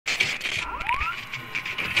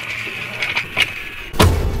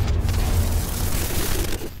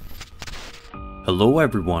Hello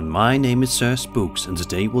everyone, my name is Sir Spooks and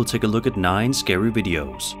today we'll take a look at 9 scary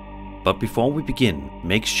videos. But before we begin,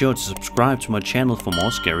 make sure to subscribe to my channel for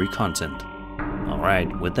more scary content.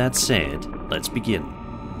 Alright, with that said, let's begin.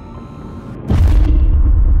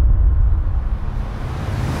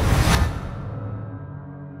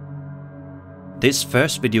 This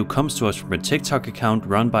first video comes to us from a TikTok account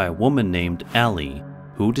run by a woman named Ali,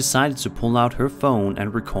 who decided to pull out her phone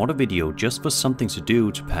and record a video just for something to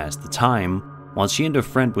do to pass the time, while she and her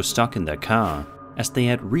friend were stuck in their car, as they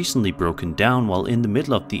had recently broken down while in the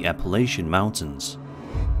middle of the Appalachian Mountains.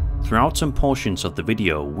 Throughout some portions of the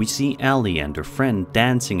video, we see Ali and her friend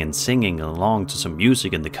dancing and singing along to some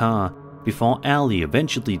music in the car, before Ali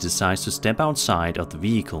eventually decides to step outside of the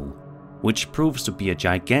vehicle, which proves to be a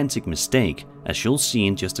gigantic mistake, as you'll see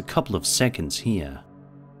in just a couple of seconds here.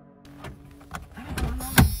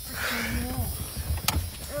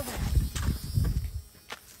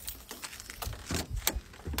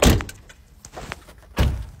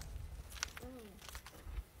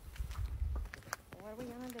 What are we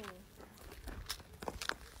gonna do?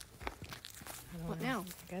 What now?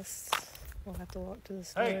 I guess we'll have to walk to the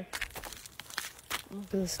store. Hey.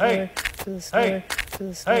 To the store. Hey. To the store. Hey. To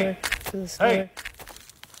the store. Hey. To the store. Hey.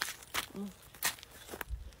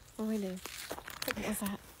 What do we do? What was that?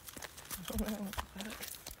 I don't know.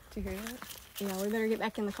 Did you hear that? Yeah, we better get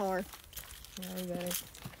back in the car. Yeah, we better.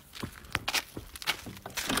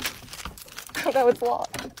 Oh, that was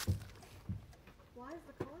locked. Why is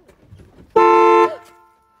the car locked?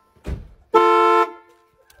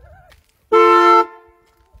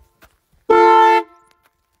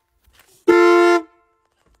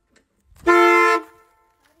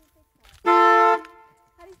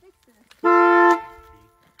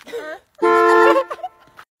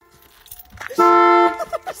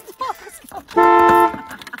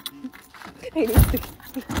 How do you fix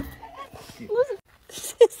this?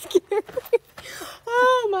 This is scary.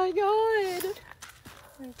 Oh my god.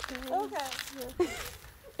 Okay.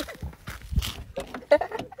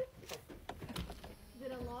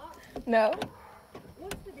 Did it lock? No.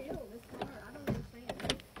 What's the deal with this car? I don't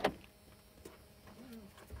understand.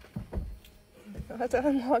 You'll have to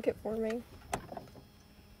unlock it for me.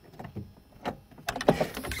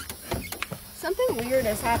 Something weird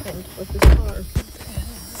has happened with this car.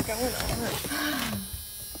 What's going on?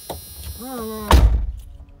 I don't know.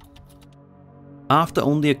 After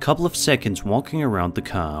only a couple of seconds walking around the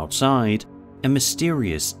car outside, a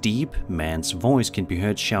mysterious, deep man's voice can be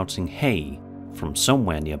heard shouting "Hey" from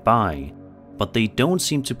somewhere nearby, but they don't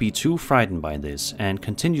seem to be too frightened by this and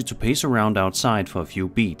continue to pace around outside for a few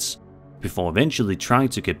beats, before eventually trying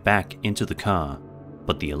to get back into the car,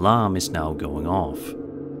 but the alarm is now going off.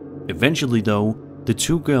 Eventually though, the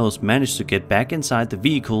two girls manage to get back inside the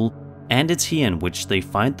vehicle, and it's here in which they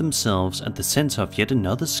find themselves at the center of yet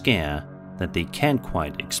another scare that they can't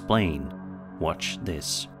quite explain. Watch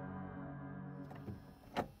this.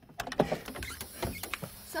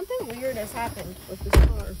 Something weird has happened with this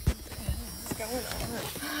car. What's going on?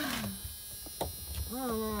 I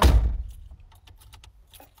don't know.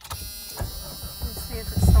 Let's see if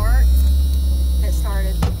it starts. It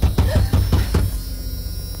started.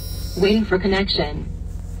 Waiting for connection.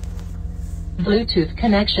 Bluetooth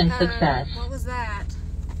connection success. What was that?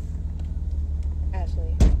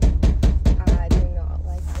 Ashley, I do not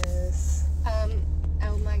like this.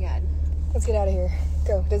 Oh my god. Let's get out of here.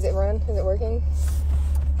 Go. Does it run? Is it working?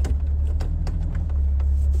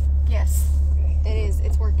 Yes, it is.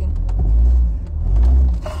 It's working.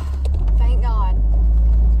 Thank God.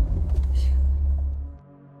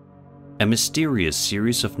 A mysterious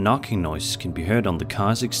series of knocking noises can be heard on the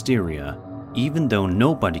car's exterior, even though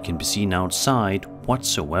nobody can be seen outside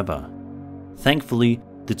whatsoever. Thankfully,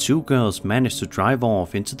 the two girls manage to drive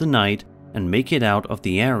off into the night and make it out of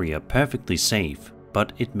the area perfectly safe,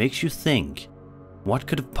 but it makes you think, what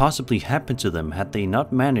could have possibly happened to them had they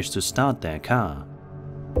not managed to start their car?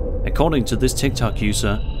 According to this TikTok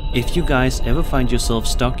user, if you guys ever find yourself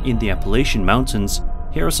stuck in the Appalachian Mountains,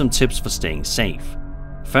 here are some tips for staying safe.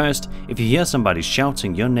 First, if you hear somebody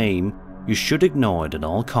shouting your name, you should ignore it at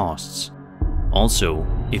all costs. Also,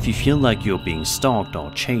 if you feel like you're being stalked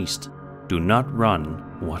or chased, do not run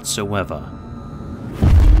whatsoever.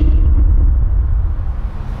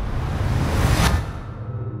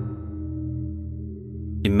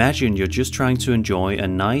 Imagine you're just trying to enjoy a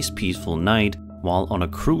nice peaceful night while on a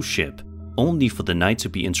cruise ship, only for the night to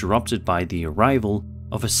be interrupted by the arrival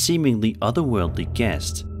of a seemingly otherworldly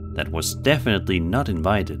guest that was definitely not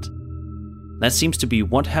invited. That seems to be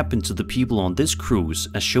what happened to the people on this cruise,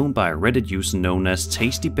 as shown by a Reddit user known as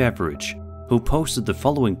Tasty Beverage, who posted the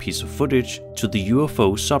following piece of footage to the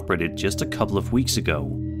UFO subreddit just a couple of weeks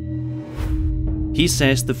ago. He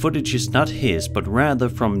says the footage is not his but rather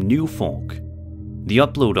from Newfork. The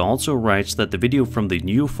uploader also writes that the video from the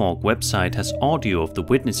Newfork website has audio of the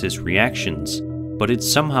witnesses' reactions, but it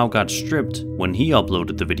somehow got stripped when he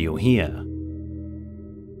uploaded the video here.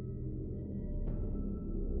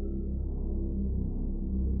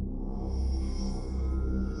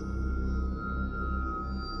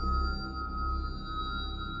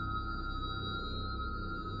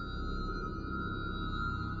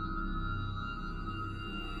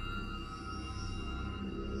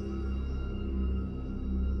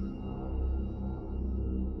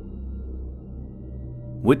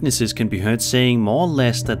 Witnesses can be heard saying more or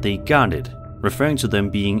less that they got it, referring to them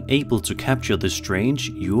being able to capture the strange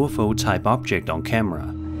UFO-type object on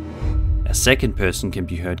camera. A second person can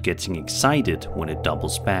be heard getting excited when it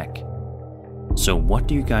doubles back. So what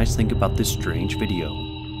do you guys think about this strange video?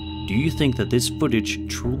 Do you think that this footage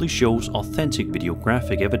truly shows authentic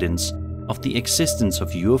videographic evidence of the existence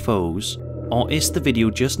of UFOs, or is the video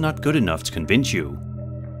just not good enough to convince you?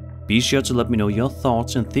 Be sure to let me know your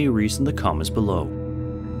thoughts and theories in the comments below.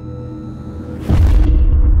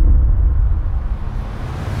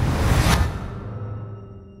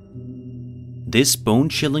 This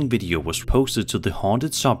bone-chilling video was posted to the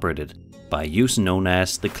Haunted subreddit by a user known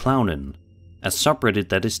as The Clownin, a subreddit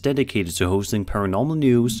that is dedicated to hosting paranormal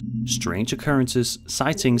news, strange occurrences,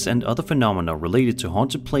 sightings and other phenomena related to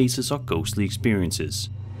haunted places or ghostly experiences.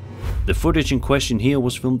 The footage in question here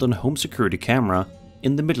was filmed on a home security camera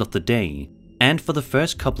in the middle of the day, and for the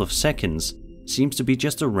first couple of seconds seems to be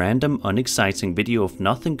just a random unexciting video of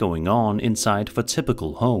nothing going on inside of a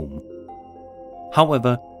typical home.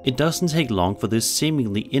 However, it doesn't take long for this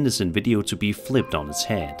seemingly innocent video to be flipped on its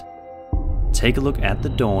head. Take a look at the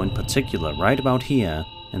door in particular right about here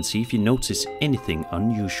and see if you notice anything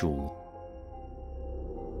unusual.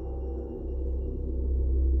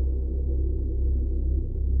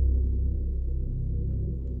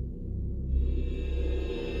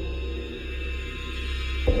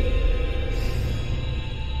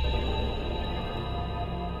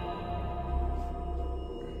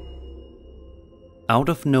 Out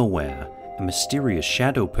of nowhere, a mysterious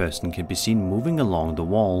shadow person can be seen moving along the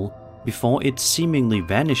wall before it seemingly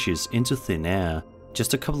vanishes into thin air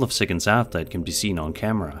just a couple of seconds after it can be seen on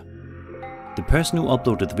camera. The person who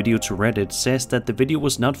uploaded the video to Reddit says that the video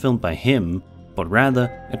was not filmed by him, but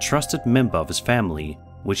rather a trusted member of his family,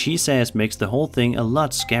 which he says makes the whole thing a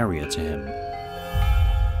lot scarier to him.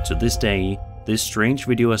 To this day, this strange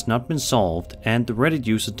video has not been solved, and the Reddit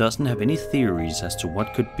user doesn't have any theories as to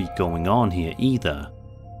what could be going on here either.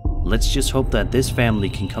 Let's just hope that this family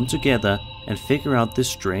can come together and figure out this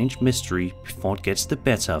strange mystery before it gets the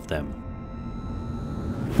better of them.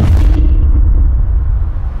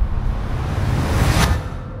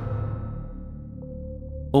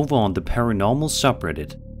 Over on the paranormal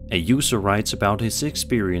subreddit, a user writes about his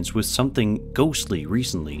experience with something ghostly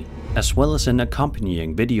recently, as well as an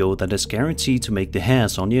accompanying video that is guaranteed to make the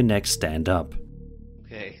hairs on your neck stand up.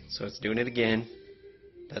 Okay, so it's doing it again.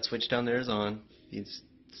 That switch down there is on. You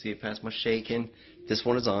see it past my shaking. This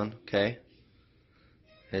one is on, okay?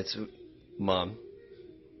 It's Mom.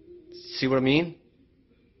 See what I mean?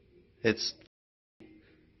 It's...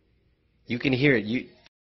 You can hear it.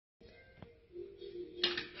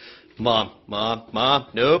 Mom,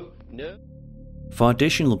 nope. For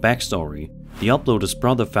additional backstory, the uploader's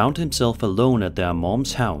brother found himself alone at their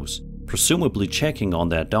mom's house, presumably checking on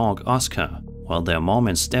their dog Oscar, while their mom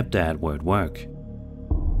and stepdad were at work.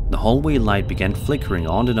 The hallway light began flickering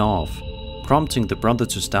on and off, prompting the brother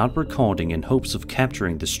to start recording in hopes of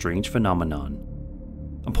capturing the strange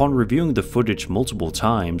phenomenon. Upon reviewing the footage multiple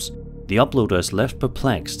times, the uploader is left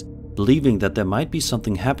perplexed, believing that there might be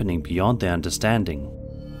something happening beyond their understanding.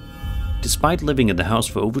 Despite living in the house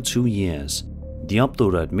for over 2 years, the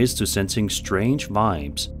uploader admits to sensing strange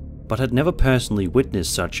vibes, but had never personally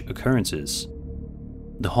witnessed such occurrences.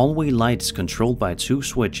 The hallway light is controlled by 2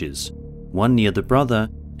 switches, one near the brother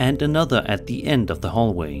and another at the end of the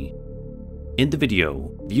hallway. In the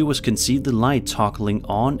video, viewers can see the light toggling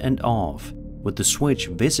on and off, with the switch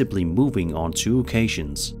visibly moving on 2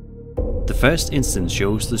 occasions. The first instance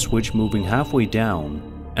shows the switch moving halfway down,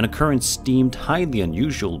 an occurrence deemed highly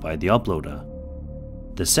unusual by the uploader.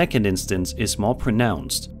 The second instance is more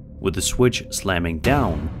pronounced, with the switch slamming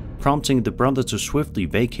down, prompting the brother to swiftly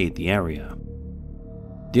vacate the area.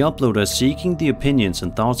 The uploader is seeking the opinions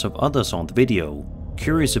and thoughts of others on the video,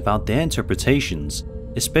 curious about their interpretations,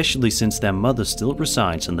 especially since their mother still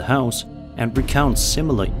resides in the house and recounts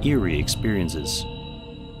similar eerie experiences.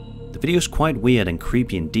 The video is quite weird and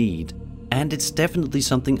creepy indeed, and it's definitely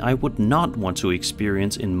something I would not want to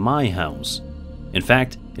experience in my house. In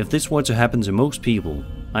fact, if this were to happen to most people,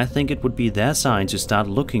 I think it would be their sign to start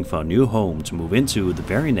looking for a new home to move into the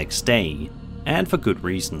very next day, and for good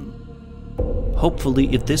reason.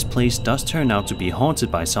 Hopefully, if this place does turn out to be haunted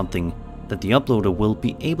by something, that the uploader will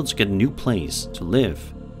be able to get a new place to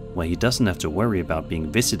live, where he doesn't have to worry about being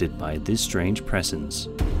visited by this strange presence.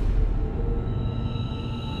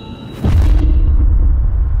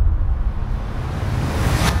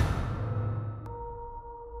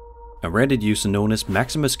 A Reddit user known as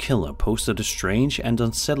Maximus Killer posted a strange and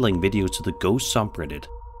unsettling video to the Ghost subreddit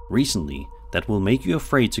recently that will make you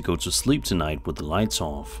afraid to go to sleep tonight with the lights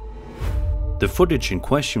off. The footage in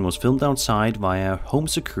question was filmed outside via a home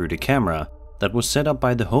security camera that was set up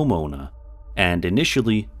by the homeowner, and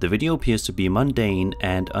initially the video appears to be mundane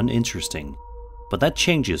and uninteresting, but that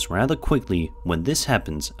changes rather quickly when this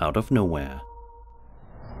happens out of nowhere.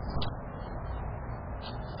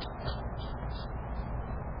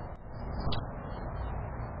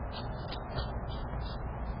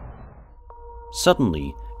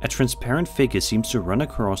 Suddenly, a transparent figure seems to run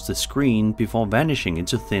across the screen before vanishing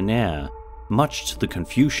into thin air, much to the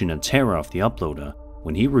confusion and terror of the uploader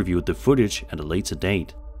when he reviewed the footage at a later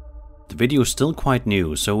date. The video is still quite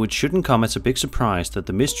new, so it shouldn't come as a big surprise that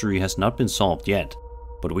the mystery has not been solved yet,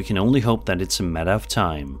 but we can only hope that it's a matter of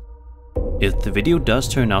time. If the video does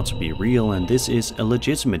turn out to be real and this is a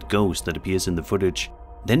legitimate ghost that appears in the footage,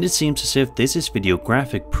 then it seems as if this is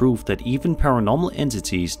videographic proof that even paranormal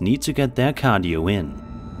entities need to get their cardio in.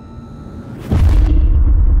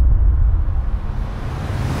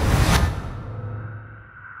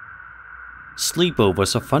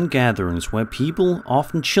 Sleepovers are fun gatherings where people,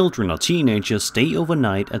 often children or teenagers, stay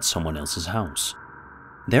overnight at someone else's house.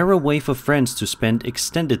 They're a way for friends to spend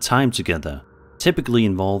extended time together, typically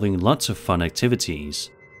involving lots of fun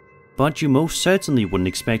activities. But you most certainly wouldn't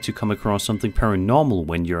expect to come across something paranormal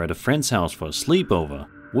when you're at a friend's house for a sleepover,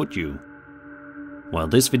 would you? Well,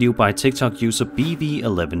 this video by TikTok user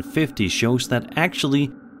BV1150 shows that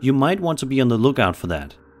actually you might want to be on the lookout for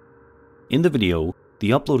that. In the video,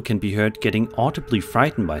 the uploader can be heard getting audibly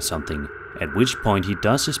frightened by something, at which point he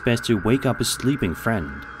does his best to wake up his sleeping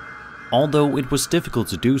friend. Although it was difficult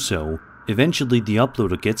to do so, eventually the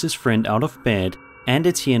uploader gets his friend out of bed, and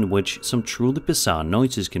it's here in which some truly bizarre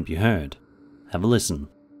noises can be heard. Have a listen.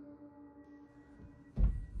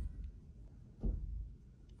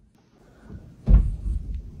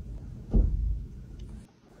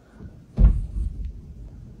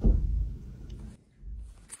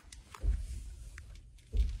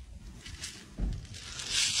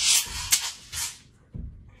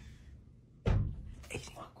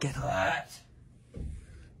 Get up.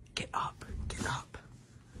 Get up. Get up.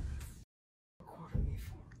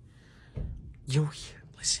 You're here.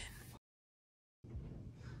 Listen.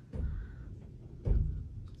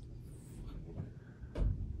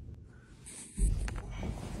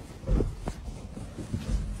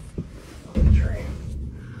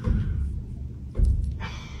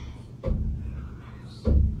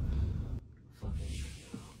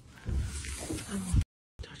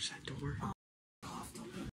 Touch that door.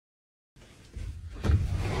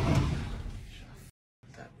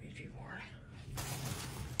 That Ouija board.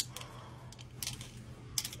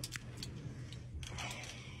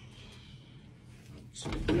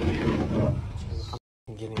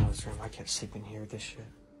 I'm getting out of this room. I can't sleep in here with this shit.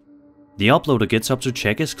 The uploader gets up to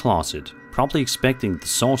check his closet, probably expecting the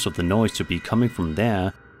source of the noise to be coming from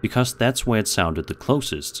there because that's where it sounded the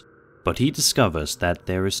closest, but he discovers that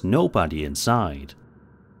there is nobody inside.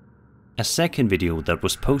 A second video that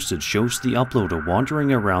was posted shows the uploader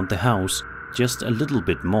wandering around the house just a little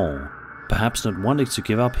bit more, perhaps not wanting to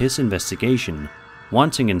give up his investigation,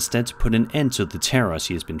 wanting instead to put an end to the terrors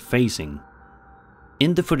he has been facing.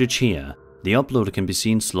 In the footage here, the uploader can be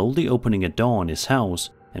seen slowly opening a door in his house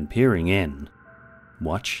and peering in.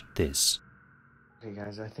 Watch this. Okay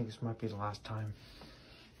guys, I think this might be the last time.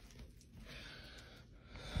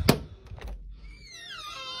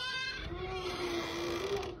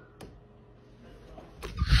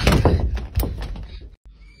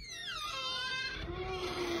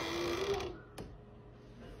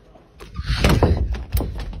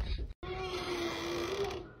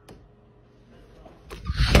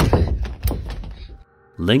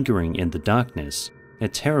 Lingering in the darkness, a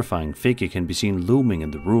terrifying figure can be seen looming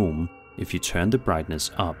in the room if you turn the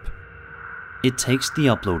brightness up. It takes the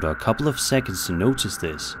uploader a couple of seconds to notice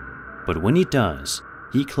this, but when he does,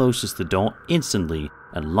 he closes the door instantly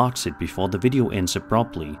and locks it before the video ends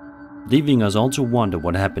abruptly, leaving us all to wonder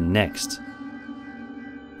what happened next.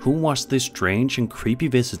 Who was this strange and creepy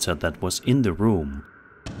visitor that was in the room?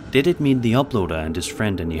 Did it mean the uploader and his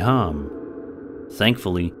friend any harm?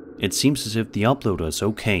 Thankfully, it seems as if the uploader is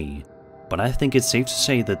okay, but I think it's safe to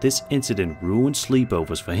say that this incident ruined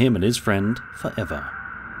sleepovers for him and his friend forever.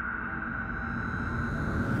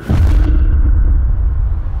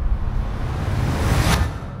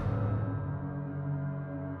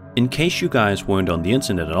 In case you guys weren't on the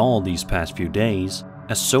internet at all these past few days,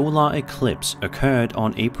 a solar eclipse occurred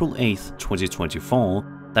on April 8th,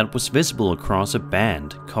 2024 that was visible across a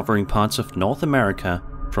band covering parts of North America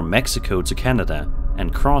from Mexico to Canada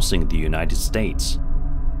and crossing the United States.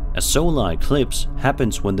 A solar eclipse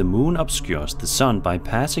happens when the moon obscures the sun by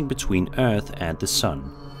passing between Earth and the sun.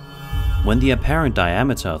 When the apparent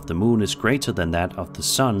diameter of the moon is greater than that of the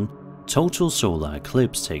sun, total solar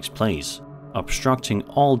eclipse takes place, obstructing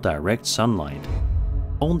all direct sunlight.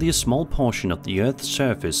 Only a small portion of the Earth's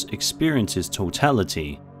surface experiences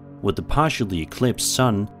totality, with the partially eclipsed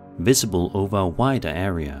sun visible over a wider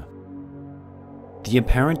area. The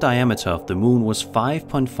apparent diameter of the moon was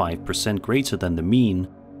 5.5% greater than the mean,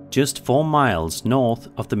 just 4 miles north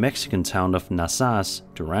of the Mexican town of Nazas,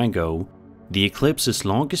 Durango. The eclipse's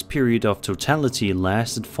longest period of totality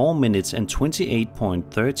lasted 4 minutes and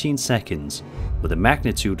 28.13 seconds, with a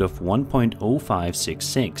magnitude of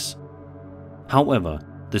 1.0566. However,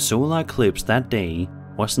 the solar eclipse that day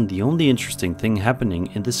wasn't the only interesting thing happening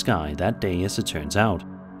in the sky that day, as it turns out,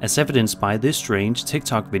 as evidenced by this strange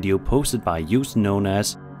TikTok video posted by a user known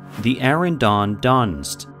as the Aaron Don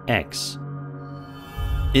Donst X.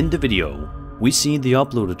 In the video, we see the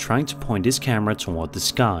uploader trying to point his camera toward the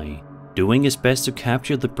sky, doing his best to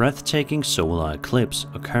capture the breathtaking solar eclipse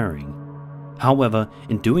occurring. However,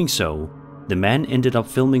 in doing so, the man ended up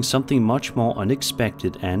filming something much more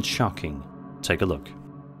unexpected and shocking. Take a look.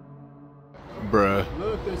 Bruh.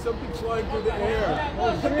 Look, there's something flying through the air.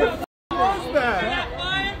 Oh shit! What was that?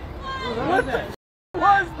 What was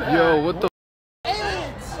that? Yo, what the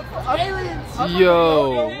Aliens!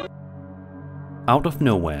 Yo. Out of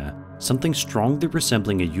nowhere, something strongly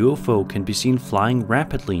resembling a UFO can be seen flying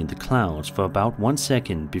rapidly in the clouds for about 1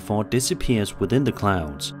 second before it disappears within the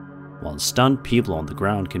clouds, while stunned people on the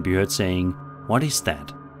ground can be heard saying, "What is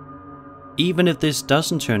that?" Even if this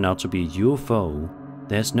doesn't turn out to be a UFO,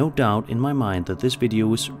 there's no doubt in my mind that this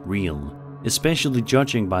video is real, especially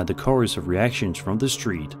judging by the chorus of reactions from the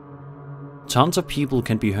street. Tons of people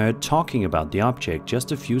can be heard talking about the object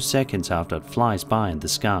just a few seconds after it flies by in the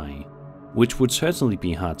sky, which would certainly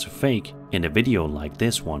be hard to fake in a video like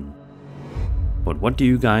this one. But what do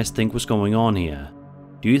you guys think was going on here?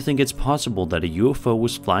 Do you think it's possible that a UFO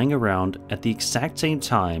was flying around at the exact same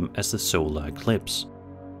time as the solar eclipse?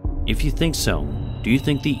 If you think so, do you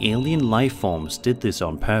think the alien life forms did this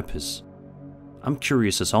on purpose? I'm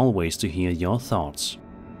curious as always to hear your thoughts.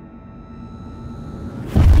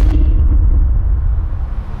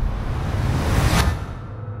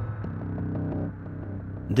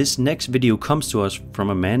 This next video comes to us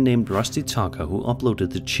from a man named Rusty Tucker who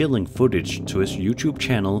uploaded the chilling footage to his YouTube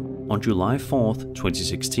channel on July 4th,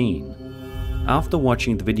 2016. After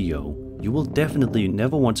watching the video, you will definitely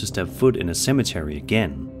never want to step foot in a cemetery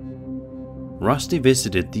again. Rusty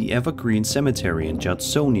visited the Evergreen Cemetery in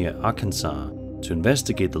Judsonia, Arkansas to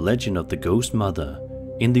investigate the legend of the ghost mother.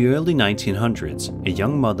 In the early 1900s, a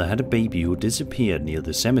young mother had a baby who disappeared near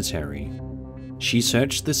the cemetery. She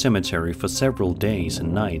searched the cemetery for several days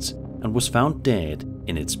and nights and was found dead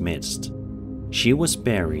in its midst. She was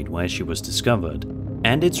buried where she was discovered,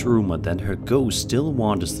 and it's rumored that her ghost still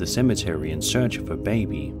wanders the cemetery in search of her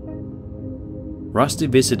baby. Rusty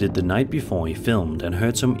visited the night before he filmed and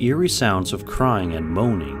heard some eerie sounds of crying and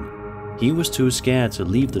moaning. He was too scared to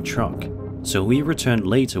leave the truck, so he returned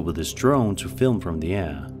later with his drone to film from the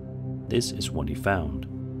air. This is what he found.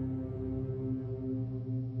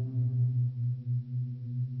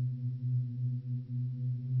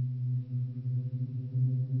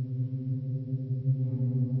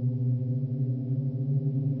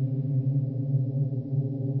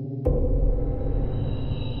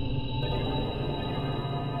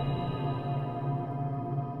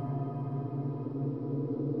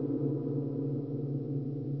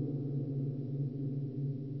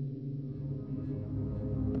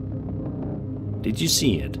 Did you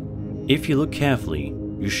see it? If you look carefully,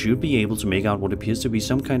 you should be able to make out what appears to be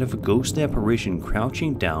some kind of a ghostly apparition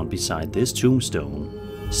crouching down beside this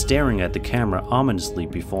tombstone, staring at the camera ominously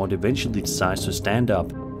before it eventually decides to stand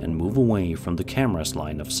up and move away from the camera's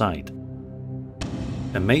line of sight.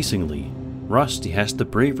 Amazingly, Rusty has the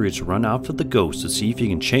bravery to run after the ghost to see if he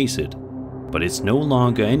can chase it, but it's no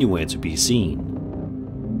longer anywhere to be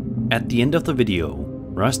seen. At the end of the video,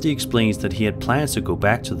 Rusty explains that he had plans to go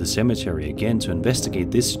back to the cemetery again to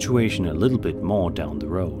investigate this situation a little bit more down the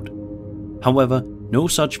road. However, no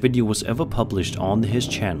such video was ever published on his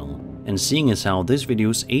channel, and seeing as how this video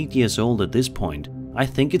is 8 years old at this point, I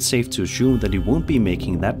think it's safe to assume that he won't be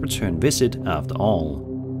making that return visit after all.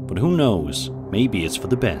 But who knows, maybe it's for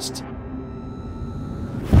the best.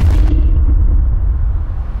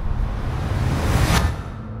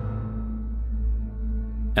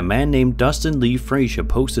 A man named Dustin Lee Frazier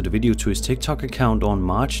posted a video to his TikTok account on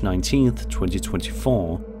March 19th,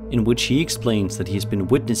 2024, in which he explains that he has been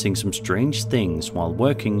witnessing some strange things while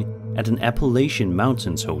working at an Appalachian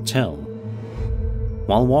Mountains hotel.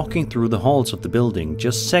 While walking through the halls of the building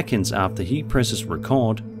just seconds after he presses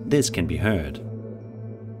record, this can be heard.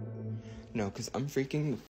 No, because I'm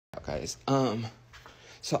freaking out, guys.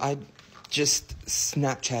 So I just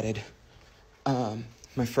Snapchatted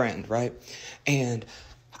my friend, right? And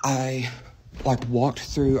I walked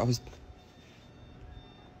through, and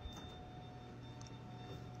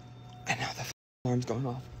now the alarm's going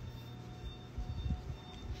off.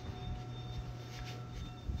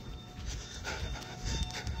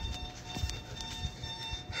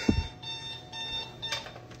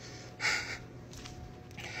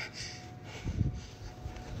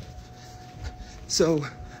 So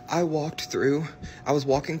I was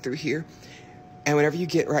walking through here, and whenever you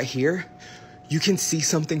get right here, you can see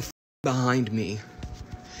something behind me.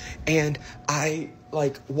 And I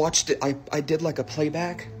watched it, I did a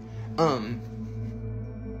playback. One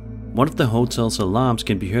of the hotel's alarms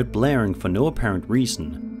can be heard blaring for no apparent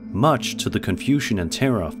reason, much to the confusion and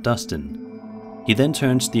terror of Dustin. He then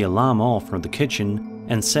turns the alarm off from the kitchen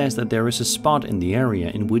and says that there is a spot in the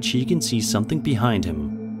area in which he can see something behind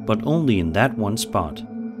him, but only in that one spot.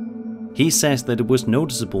 He says that it was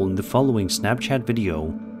noticeable in the following Snapchat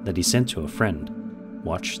video that he sent to a friend.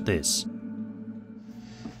 Watch this.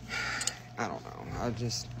 I don't know,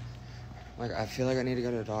 I feel like I need to go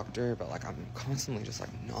to the doctor, but I'm constantly just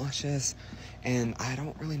nauseous, and I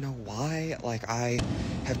don't really know why. I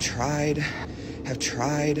have tried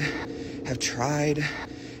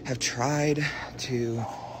to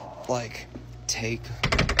take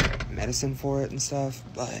medicine for it and stuff,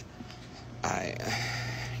 but I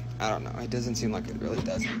don't know, it doesn't seem like it really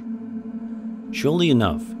does. Surely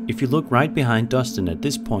enough, if you look right behind Dustin at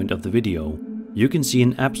this point of the video, you can see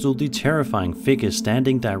an absolutely terrifying figure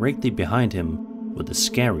standing directly behind him with a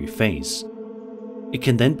scary face. It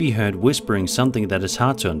can then be heard whispering something that is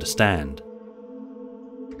hard to understand.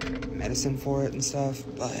 Medicine for it and stuff,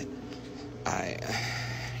 but I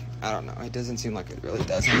don't know, it doesn't seem like it really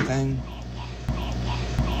does anything.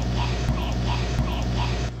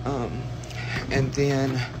 And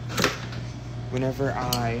then whenever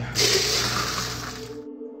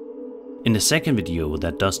in the second video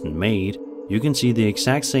that Dustin made, you can see the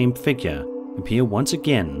exact same figure appear once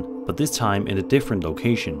again, but this time in a different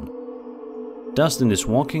location. Dustin is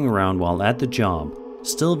walking around while at the job,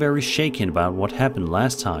 still very shaken about what happened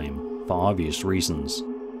last time, for obvious reasons.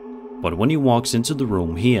 But when he walks into the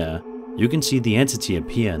room here, you can see the entity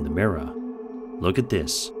appear in the mirror. Look at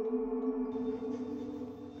this.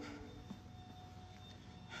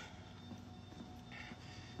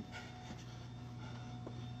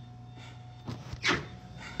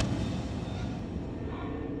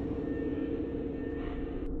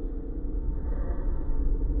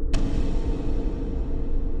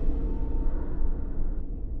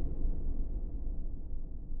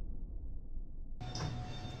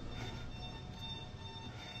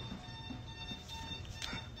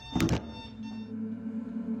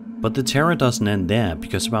 But the terror doesn't end there,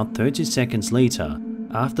 because about 30 seconds later,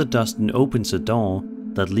 after Dustin opens a door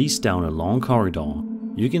that leads down a long corridor,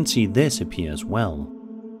 you can see this appear as well.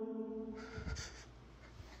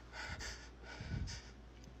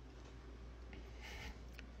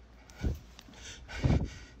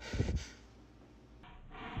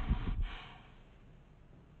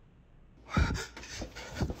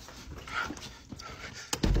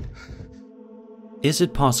 Is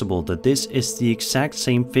it possible that this is the exact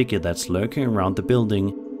same figure that's lurking around the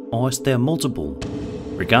building, or is there multiple?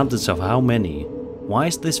 Regardless of how many, why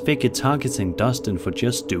is this figure targeting Dustin for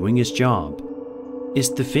just doing his job?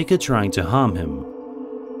 Is the figure trying to harm him?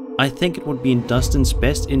 I think it would be in Dustin's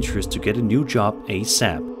best interest to get a new job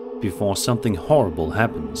ASAP before something horrible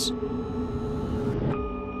happens.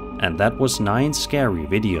 And that was 9 scary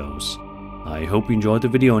videos. I hope you enjoyed the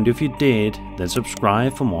video, and if you did, then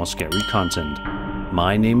subscribe for more scary content.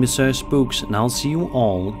 My name is Spooks, and I'll see you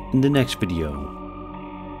all in the next video.